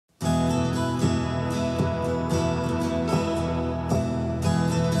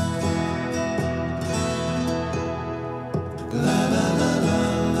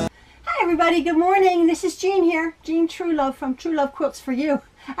everybody, good morning. This is Jean here, Jean Truelove from Truelove Quilts for You.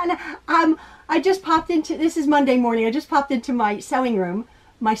 And I just popped into, this is Monday morning, I just popped into my sewing room,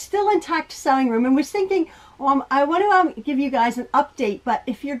 my still intact sewing room, and was thinking, I want to give you guys an update, but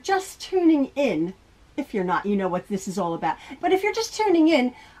if you're just tuning in, if you're not, you know what this is all about. But if you're just tuning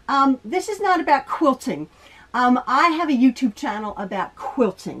in, this is not about quilting. I have a YouTube channel about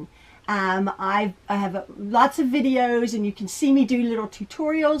quilting. I have lots of videos, and you can see me do little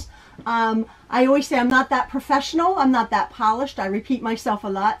tutorials. I always say I'm not that professional, I'm not that polished. I repeat myself a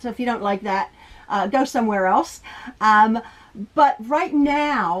lot, so if you don't like that, go somewhere else. But right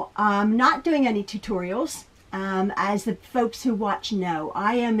now, I'm not doing any tutorials. As the folks who watch know,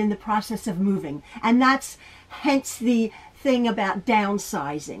 I am in the process of moving, and that's hence the thing about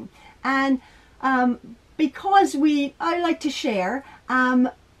downsizing. And because I like to share,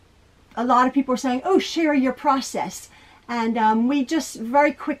 a lot of people are saying, oh, share your process. And we just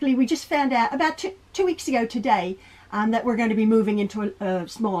very quickly, we just found out about two weeks ago today that we're going to be moving into a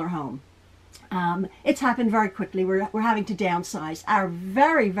smaller home. It's happened very quickly. We're having to downsize our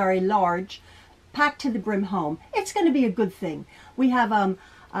very, very large, packed to the brim home. It's going to be a good thing. We have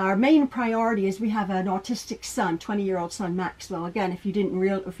our main priority is we have an autistic son, 20-year-old son Maxwell. Again, if you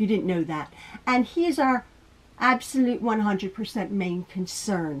didn't know that, and he is our absolute 100% main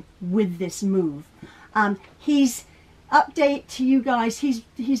concern with this move. He's update to you guys.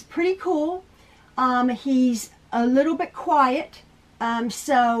 He's pretty cool. He's a little bit quiet. And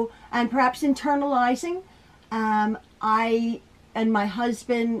perhaps internalizing. I and my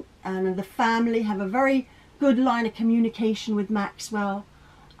husband and the family have a very good line of communication with Maxwell.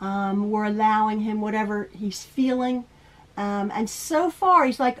 We're allowing him whatever he's feeling. And so far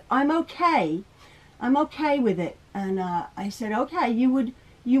he's like, I'm okay. I'm okay with it. And I said, okay, you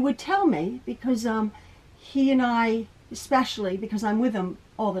would tell me, because he and I, especially because I'm with him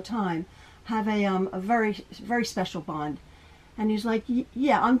all the time, have a very, very special bond. And he's like,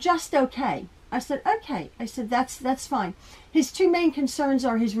 yeah, I'm just okay. I said, okay. I said, that's fine. His two main concerns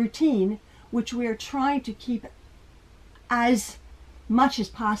are his routine, which we are trying to keep as much as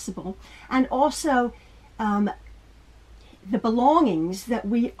possible, and also the belongings that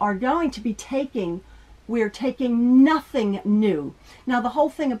we are going to be taking. We're taking nothing new. Now, the whole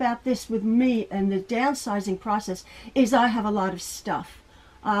thing about this with me and the downsizing process is I have a lot of stuff.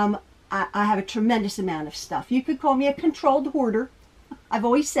 I have a tremendous amount of stuff. You could call me a controlled hoarder. I've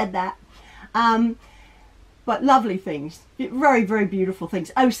always said that. But lovely things. Very, very beautiful things.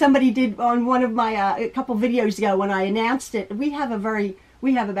 Oh, somebody did on one of my, a couple videos ago when I announced it, we have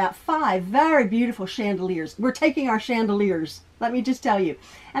about 5 very beautiful chandeliers. We're taking our chandeliers, let me just tell you.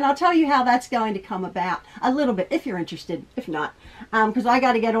 And I'll tell you how that's going to come about a little bit, if you're interested. If not, because I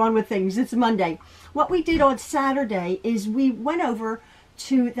got to get on with things. It's Monday. What we did on Saturday is we went over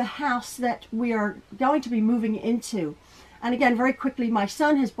to the house that we are going to be moving into. And again, very quickly, my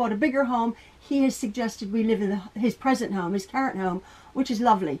son has bought a bigger home. He has suggested we live in his present home, his current home, which is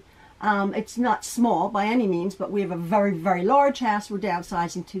lovely. It's not small by any means, but we have a very, very large house. We're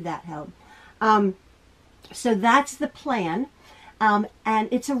downsizing to that home. So that's the plan. And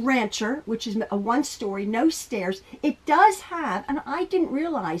it's a rancher, which is a 1-story, no stairs. It does have, and I didn't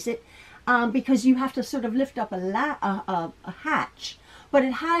realize it, because you have to sort of lift up a hatch, but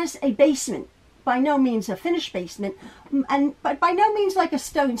it has a basement. By no means a finished basement, but by no means like a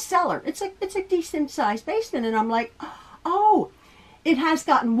stone cellar. It's a decent sized basement, and I'm like, oh, it has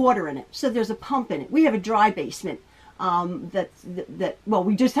gotten water in it, so there's a pump in it. We have a dry basement. Well,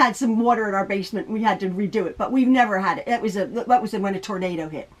 we just had some water in our basement, and we had to redo it, but we've never had it. That was when a tornado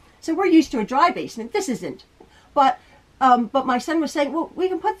hit. So we're used to a dry basement. This isn't. But my son was saying, well, we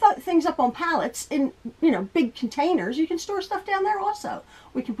can put things up on pallets in, big containers. You can store stuff down there also.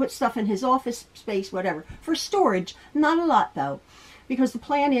 We can put stuff in his office space, whatever, for storage. Not a lot, though, because the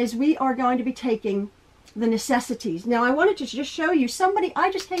plan is we are going to be taking the necessities. Now, I wanted to just show you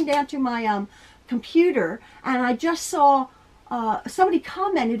I just came down to my computer, and I just saw somebody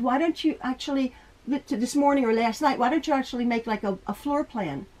commented, why don't you actually, this morning or last night, why don't you actually make like a floor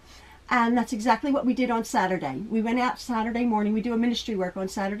plan? And that's exactly what we did on Saturday. We went out Saturday morning. We do a ministry work on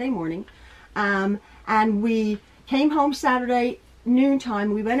Saturday morning. And we came home Saturday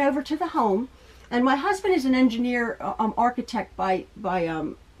noontime. We went over to the home. And my husband is an engineer, architect by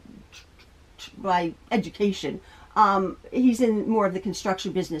education. He's in more of the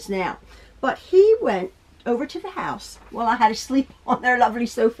construction business now. But he went over to the house while I had to sleep on their lovely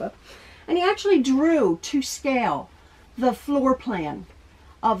sofa. And he actually drew to scale the floor plan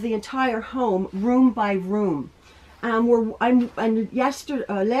of the entire home, room by room. Last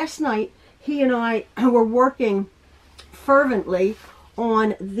night, he and I were working fervently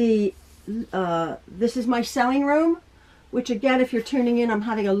on the this is my sewing room, which again, if you're tuning in, I'm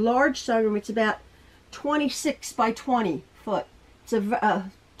having a large sewing room. It's about 26 by 20 foot. It's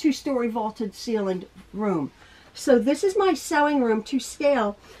a two-story vaulted ceilinged room. So this is my sewing room to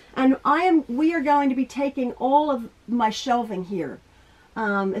scale, and we are going to be taking all of my shelving here.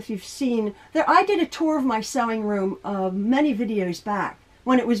 If you've seen there, I did a tour of my sewing room many videos back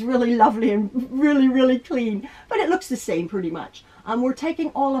when it was really lovely and really clean, but it looks the same pretty much. We're taking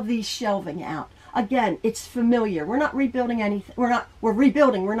all of these shelving out. Again, it's familiar. We're not rebuilding anything. We're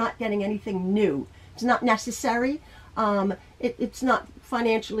rebuilding. We're not getting anything new. It's not necessary. It's not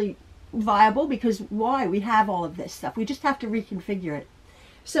financially viable, because why? We have all of this stuff. We just have to reconfigure it.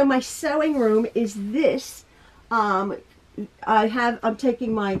 So my sewing room is this. I'm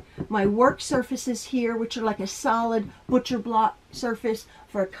taking my work surfaces here, which are like a solid butcher block surface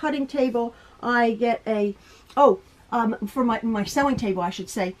for a cutting table. I get a for my sewing table, I should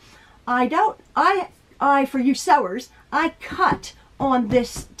say. For you sewers, I cut on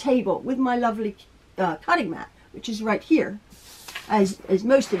this table with my lovely cutting mat, which is right here, as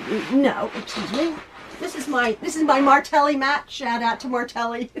most of you know. Excuse me. This is my Martelli mat. Shout out to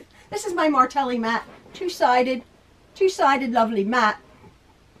Martelli. This is my Martelli mat, two-sided lovely mat.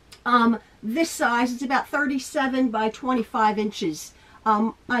 This size is about 37 by 25 inches.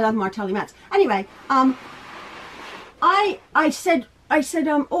 I love Martelli mats. Anyway, I said,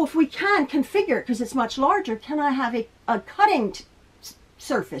 oh, if we can configure it, because it's much larger, can I have a cutting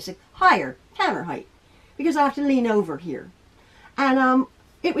surface, a higher counter height, because I have to lean over here. And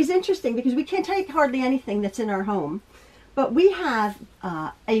it was interesting because we can't take hardly anything that's in our home, but we have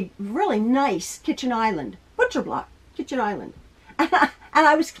a really nice kitchen island, butcher block kitchen island. And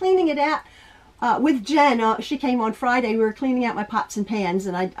I was cleaning it out with Jen. She came on Friday. We were cleaning out my pots and pans,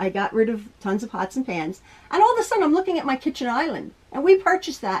 and I got rid of tons of pots and pans. And all of a sudden, I'm looking at my kitchen island. And we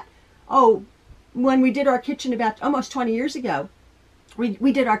purchased that, when we did our kitchen about almost 20 years ago.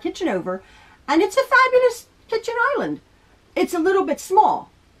 We did our kitchen over, and it's a fabulous kitchen island. It's a little bit small.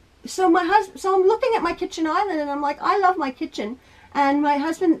 So I'm looking at my kitchen island, and I'm like, I love my kitchen. And my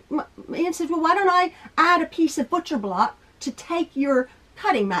husband, Ian, said, well, why don't I add a piece of butcher block to take your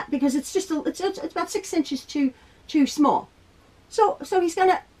cutting mat, because it's just it's about 6 inches too small. So he's going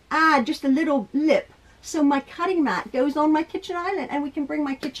to add just a little lip, so my cutting mat goes on my kitchen island, and we can bring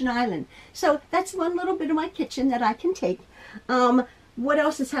my kitchen island. So that's one little bit of my kitchen that I can take. What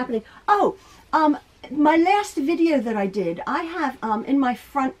else is happening? My last video that I did, I have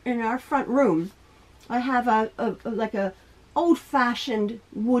in our front room, I have like a old-fashioned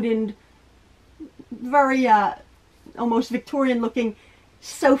wooden, very almost Victorian-looking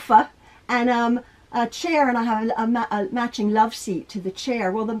sofa, and a chair, and I have a matching love seat to the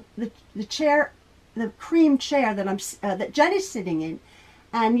chair. Well, the chair, the cream chair that Jen is sitting in,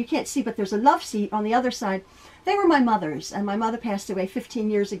 and you can't see, but there's a love seat on the other side. They were my mother's, and my mother passed away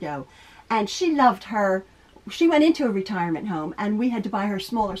 15 years ago, and she loved her. She went into a retirement home, and we had to buy her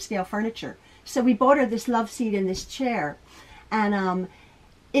smaller scale furniture. So we bought her this love seat and this chair, and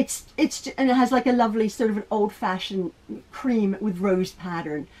it has like a lovely sort of an old-fashioned cream with rose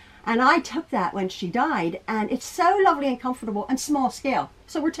pattern. And I took that when she died, and it's so lovely and comfortable and small scale.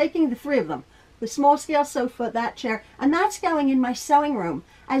 So we're taking the three of them, the small scale sofa, that chair, and that's going in my sewing room.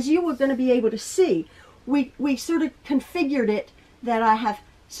 As you were going to be able to see, we sort of configured it that I have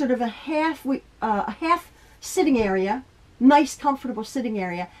sort of a half sitting area, nice comfortable sitting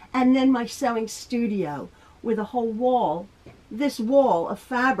area, and then my sewing studio with a whole wall. This wall of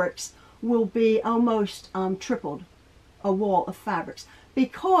fabrics will be almost tripled, a wall of fabrics,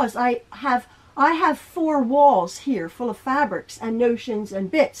 because I have 4 walls here full of fabrics and notions and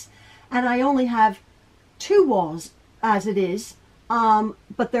bits, and I only have 2 walls as it is,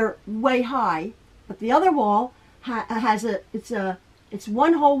 but they're way high. But the other wall it's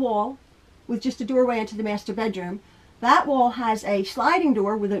one whole wall with just a doorway into the master bedroom. That wall has a sliding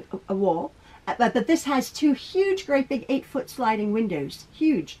door with a wall, but this has 2 huge, great big 8-foot sliding windows,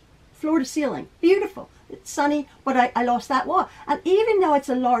 huge, floor to ceiling, beautiful. It's sunny, but I lost that wall. And even though it's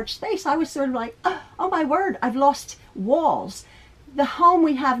a large space, I was sort of like, oh my word, I've lost walls. The home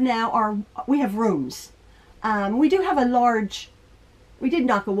we have now we have rooms. We do have we did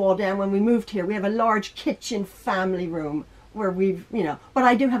knock a wall down when we moved here. We have a large kitchen family room where but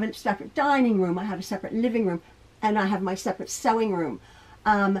I do have a separate dining room. I have a separate living room, and I have my separate sewing room.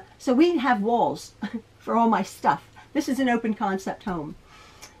 So we have walls for all my stuff. This is an open concept home.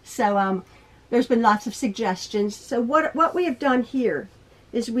 So there's been lots of suggestions. So what we have done here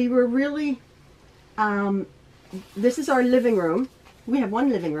is we were really, this is our living room. We have one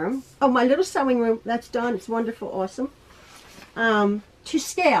living room. Oh, my little sewing room, that's done. It's wonderful, awesome. To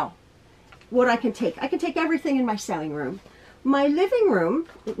scale. what I can take. I can take everything in my sewing room. My living room,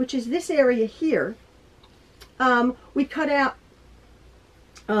 which is this area here, we cut out,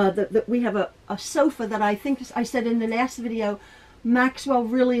 we have a sofa that I think I said in the last video, Maxwell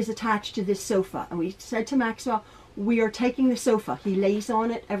really is attached to this sofa. And we said to Maxwell, we are taking the sofa. He lays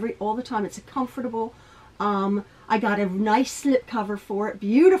on it all the time. It's comfortable. I got a nice slip cover for it.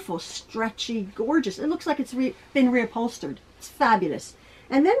 Beautiful, stretchy, gorgeous. It looks like it's been reupholstered. It's fabulous.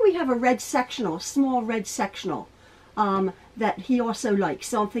 And then we have a red sectional, a small red sectional that he also likes.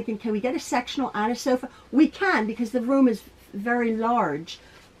 So I'm thinking, can we get a sectional and a sofa? We can, because the room is very large.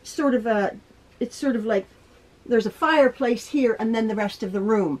 It's sort of like there's a fireplace here and then the rest of the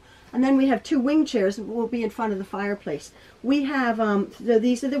room. And then we have 2 wing chairs that will be in front of the fireplace. We have, so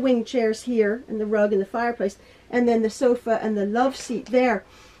these are the wing chairs here, and the rug and the fireplace, and then the sofa and the love seat there.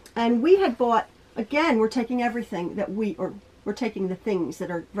 And we had bought, again, we're taking everything that we're taking the things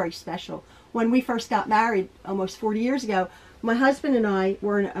that are very special. When we first got married almost 40 years ago, my husband and I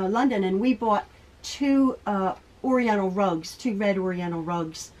were in London, and we bought 2 Oriental rugs, 2 red Oriental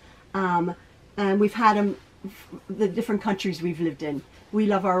rugs. And we've had them the different countries we've lived in. We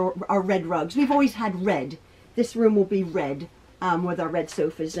love our red rugs. We've always had red. This room will be red with our red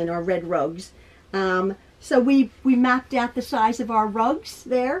sofas and our red rugs. So we mapped out the size of our rugs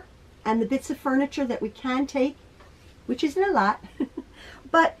there and the bits of furniture that we can take, which isn't a lot.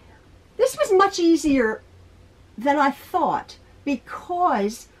 But this was much easier than I thought,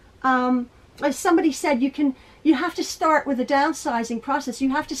 because as somebody said, you have to start with the downsizing process. You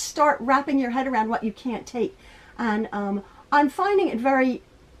have to start wrapping your head around what you can't take. And I'm finding it very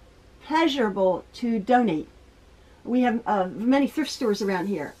pleasurable to donate. We have many thrift stores around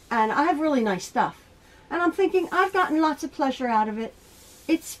here, and I have really nice stuff. And I'm thinking, I've gotten lots of pleasure out of it.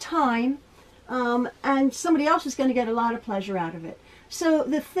 It's time, and somebody else is going to get a lot of pleasure out of it. So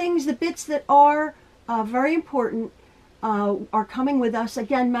the bits that are very important are coming with us.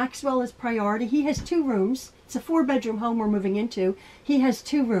 Again, Maxwell is priority. He has 2 rooms. It's a 4-bedroom home we're moving into. He has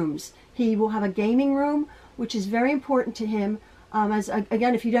 2 rooms. He will have a gaming room, which is very important to him.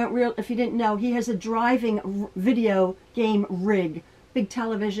 Again, if you didn't know, he has a driving video game rig, big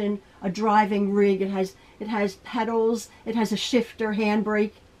television, a driving rig. It has pedals. It has a shifter,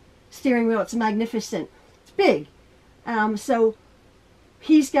 handbrake, steering wheel. It's magnificent. It's big. So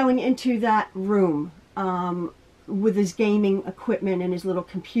he's going into that room with his gaming equipment and his little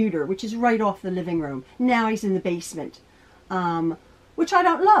computer, which is right off the living room. Now he's in the basement, which I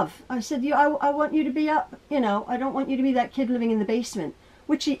don't love. I said, I want you to be up, I don't want you to be that kid living in the basement,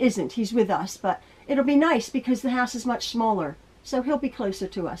 which he isn't. He's with us, but it'll be nice because the house is much smaller, so he'll be closer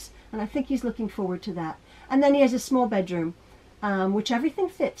to us, and I think he's looking forward to that. And then he has a small bedroom, which everything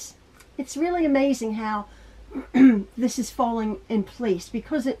fits. It's really amazing how this is falling in place,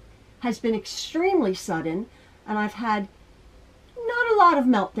 because it has been extremely sudden, and I've had not a lot of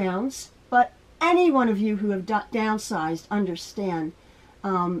meltdowns, but any one of you who have downsized understand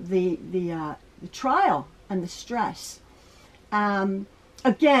the trial and the stress.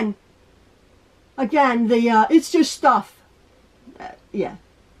 Again, it's just stuff. Yeah,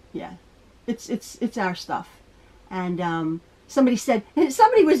 it's our stuff. And somebody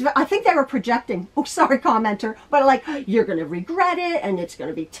was, I think they were projecting. Oh, sorry, commenter, but like, you're going to regret it, and it's going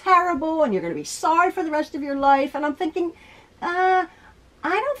to be terrible, and you're going to be sorry for the rest of your life. And I'm thinking, I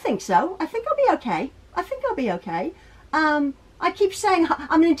don't think so. I think I'll be okay. I keep saying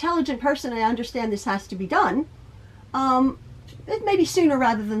I'm an intelligent person. I understand this has to be done. It may be sooner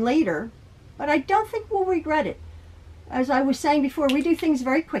rather than later, but I don't think we'll regret it. As I was saying before, we do things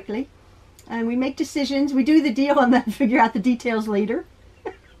very quickly, and we make decisions. We do the deal and then figure out the details later.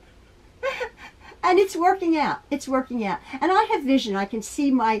 And it's working out. It's working out. And I have vision. I can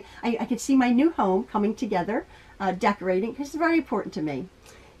see my new home coming together, decorating, because it's very important to me.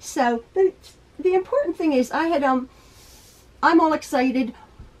 So the important thing is, I'm all excited.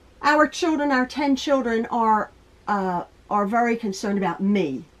 Our children, our 10 children, are very concerned about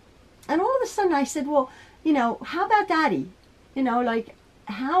me. And all of a sudden I said, well, how about Daddy? Like,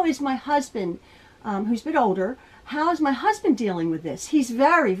 how is my husband, who's a bit older, how is my husband dealing with this? He's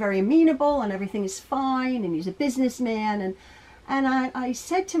very, very amenable, and everything is fine, and he's a businessman. And I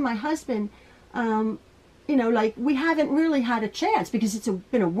said to my husband, like, we haven't really had a chance, because it's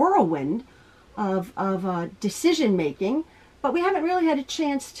been a whirlwind of decision making, but we haven't really had a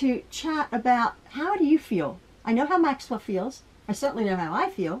chance to chat about, how do you feel? I know how Maxwell feels. I certainly know how I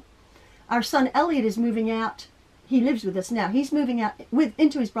feel. Our son Elliot is moving out. He lives with us now. He's moving out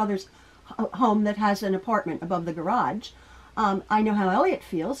into his brother's home that has an apartment above the garage. I know how Elliot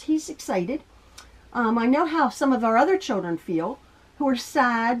feels. He's excited. I know how some of our other children feel, who are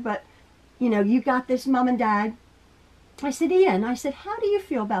sad, but you know, you got this, Mom and Dad. I said, Ian, I said, how do you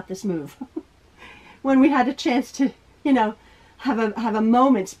feel about this move? When we had a chance to, you know, have a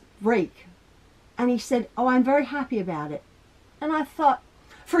moment's break. And he said, oh, I'm very happy about it. And I thought,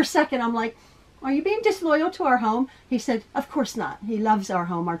 for a second, I'm like, are you being disloyal to our home? He said, of course not. He loves our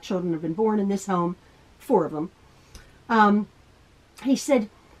home. Our children have been born in this home, 4 of them. He said,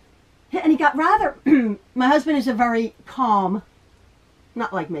 and he got rather, my husband is a very calm,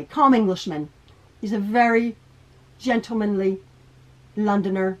 not like me, calm Englishman. He's a very gentlemanly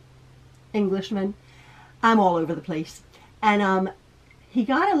Londoner Englishman. I'm all over the place. And he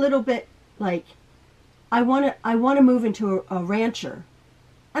got a little bit like, I want to move into a rancher.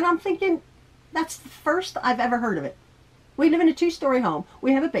 And I'm thinking, that's the first I've ever heard of it. We live in a 2-story home.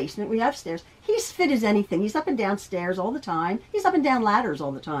 We have a basement. We have stairs. He's fit as anything. He's up and down stairs all the time. He's up and down ladders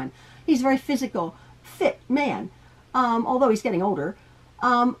all the time. He's a very physical, fit man, although he's getting older.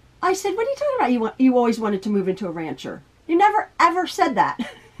 I said, what are you talking about? You always wanted to move into a rancher. You never, ever said that,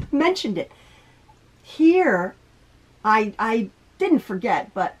 mentioned it. Here, I didn't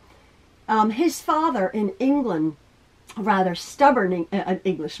forget, but his father in England, a rather stubborn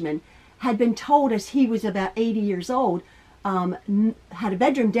Englishman, had been told as he was about 80 years old, had a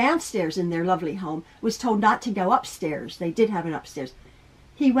bedroom downstairs in their lovely home, was told not to go upstairs. They did have an upstairs.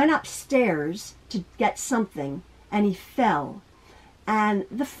 He went upstairs to get something, and he fell. And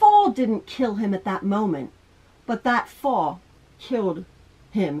the fall didn't kill him at that moment, but that fall killed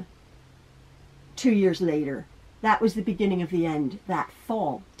him 2 years later. That was the beginning of the end, that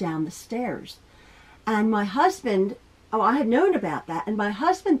fall down the stairs. And my husband, oh, I had known about that. And my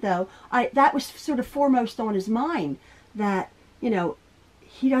husband, though, that was sort of foremost on his mind, that, you know,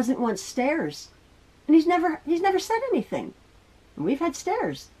 he doesn't want stairs. And he's never said anything. And we've had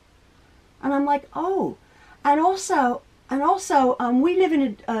stairs. And I'm like, oh. And also, we live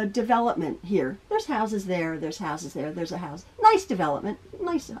in a development here. There's houses there, there's houses there, there's a house. Nice development,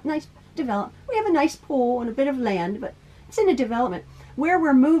 nice development. We have a nice pool and a bit of land, but it's in a development. Where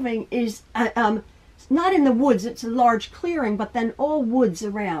we're moving is not in the woods, it's a large clearing, but then all woods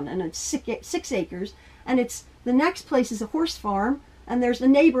around, and it's 6 acres. And it's, the next place is a horse farm, and there's a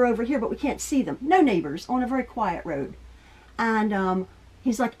neighbor over here, but we can't see them. No neighbors, on a very quiet road. And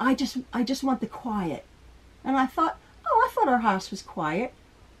he's like, I just want the quiet. And I thought, oh, I thought our house was quiet,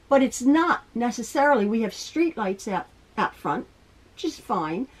 but it's not necessarily. We have street lights out front, which is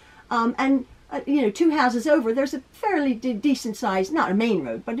fine. And you know, 2 houses over, there's a fairly decent size, not a main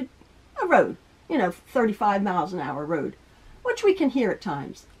road, but a road, you know, 35 miles an hour road, which we can hear at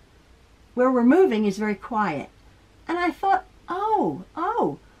times. Where we're moving is very quiet. And I thought, oh,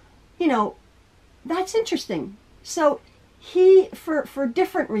 you know, that's interesting. So he, for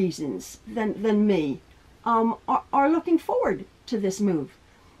different reasons than me, are looking forward to this move.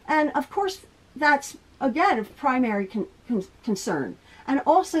 And of course, that's, again, a primary concern. And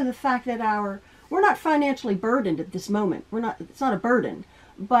also the fact that we're not financially burdened at this moment. It's not a burden,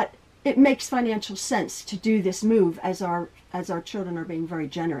 but it makes financial sense to do this move as our children are being very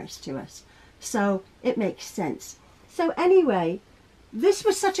generous to us. So it makes sense. So anyway, this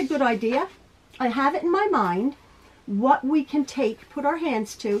was such a good idea. I have it in my mind, what we can put our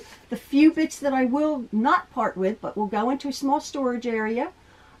hands to, the few bits that I will not part with, but will go into a small storage area,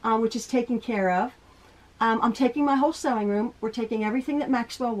 which is taken care of. I'm taking my whole sewing room. We're taking everything that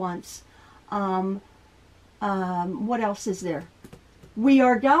Maxwell wants. What else is there? We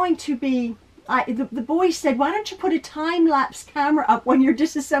are going to be, the boys said, why don't you put a time-lapse camera up when you're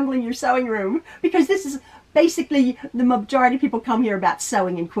disassembling your sewing room? Because this is basically, the majority of people come here about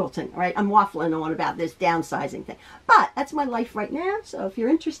sewing and quilting, right? I'm waffling on about this downsizing thing. But that's my life right now, so if you're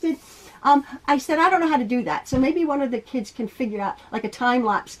interested. I said, I don't know how to do that. So maybe one of the kids can figure out like a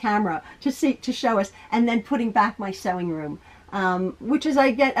time-lapse camera to show us, and then putting back my sewing room, which as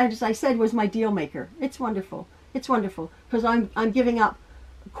I said, was my deal maker. It's wonderful. It's wonderful because I'm giving up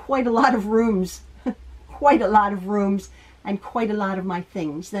quite a lot of rooms, quite a lot of rooms, and quite a lot of my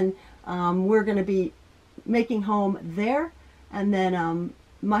things. Then we're going to be making home there, and then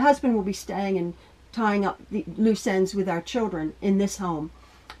my husband will be staying and tying up the loose ends with our children in this home.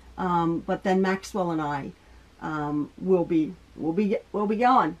 But then Maxwell and I will be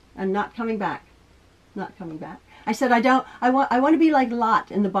gone and not coming back. Not coming back. I said I want to be like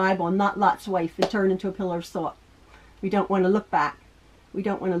Lot in the Bible and not Lot's wife and turn into a pillar of salt. We don't want to look back. We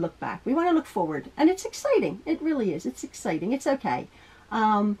don't want to look back. We want to look forward, and it's exciting. It really is. It's exciting. It's okay.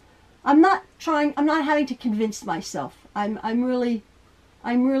 I'm not having to convince myself. I'm really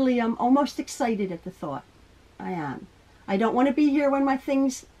almost excited at the thought. I am. I don't want to be here when my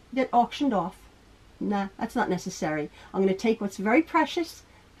things get auctioned off. Nah, that's not necessary. I'm going to take what's very precious,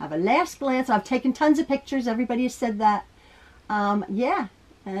 have a last glance. I've taken tons of pictures. Everybody has said that. Yeah,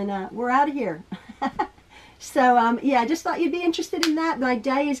 and we're out of here. So, yeah, I just thought you'd be interested in that. My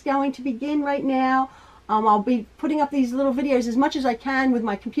day is going to begin right now. I'll be putting up these little videos as much as I can with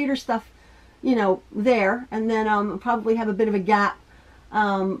my computer stuff, you know, there. And then probably have a bit of a gap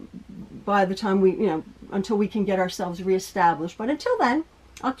by the time we, you know, until we can get ourselves reestablished. But until then,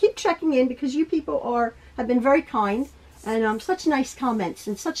 I'll keep checking in because you people have been very kind. And such nice comments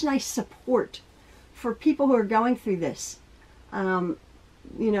and such nice support for people who are going through this. You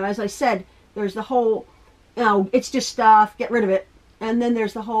know, as I said, there's the whole, you know, it's just stuff, get rid of it. And then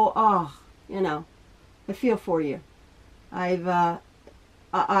there's the whole, oh, you know, I feel for you. I've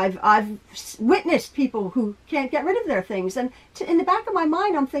witnessed people who can't get rid of their things. And in the back of my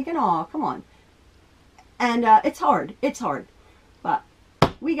mind, I'm thinking, oh, come on. And it's hard. It's hard. But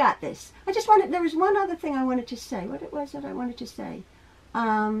we got this. I just wanted, there was one other thing I wanted to say. What it was that I wanted to say?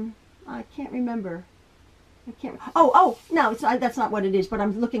 I can't remember. I can't. Oh, no, that's not what it is, but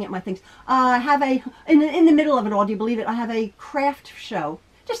I'm looking at my things. I have in the middle of it all, do you believe it? I have a craft show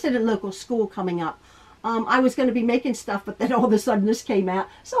just at a local school coming up. I was going to be making stuff, but then all of a sudden this came out.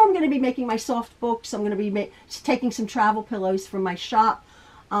 So I'm going to be making my soft books. I'm going to be taking some travel pillows from my shop.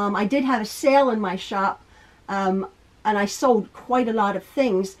 I did have a sale in my shop, and I sold quite a lot of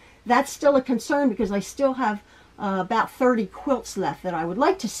things. That's still a concern because I still have about 30 quilts left that I would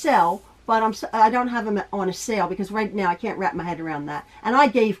like to sell, but I don't have them on a sale because right now I can't wrap my head around that. And I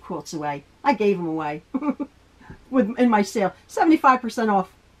gave quilts away. I gave them away in my sale. 75%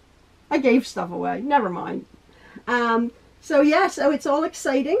 off. I gave stuff away. Never mind. So yeah, so it's all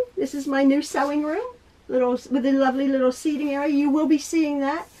exciting. This is my new sewing room, with a lovely little seating area. You will be seeing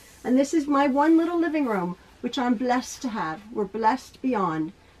that. And this is my one little living room, which I'm blessed to have. We're blessed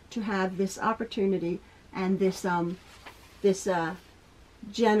beyond to have this opportunity and this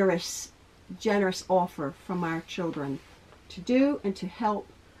generous offer from our children to do and to help.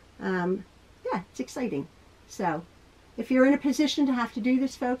 Yeah, it's exciting. So if you're in a position to have to do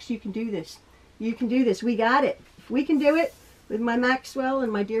this, folks, you can do this. You can do this. We got it. If we can do it with my Maxwell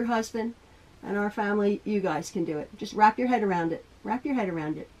and my dear husband and our family, you guys can do it. Just wrap your head around it. Wrap your head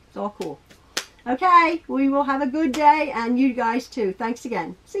around it. It's all cool. Okay, we will have a good day, and you guys too. Thanks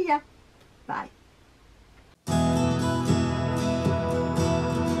again. See ya. Bye.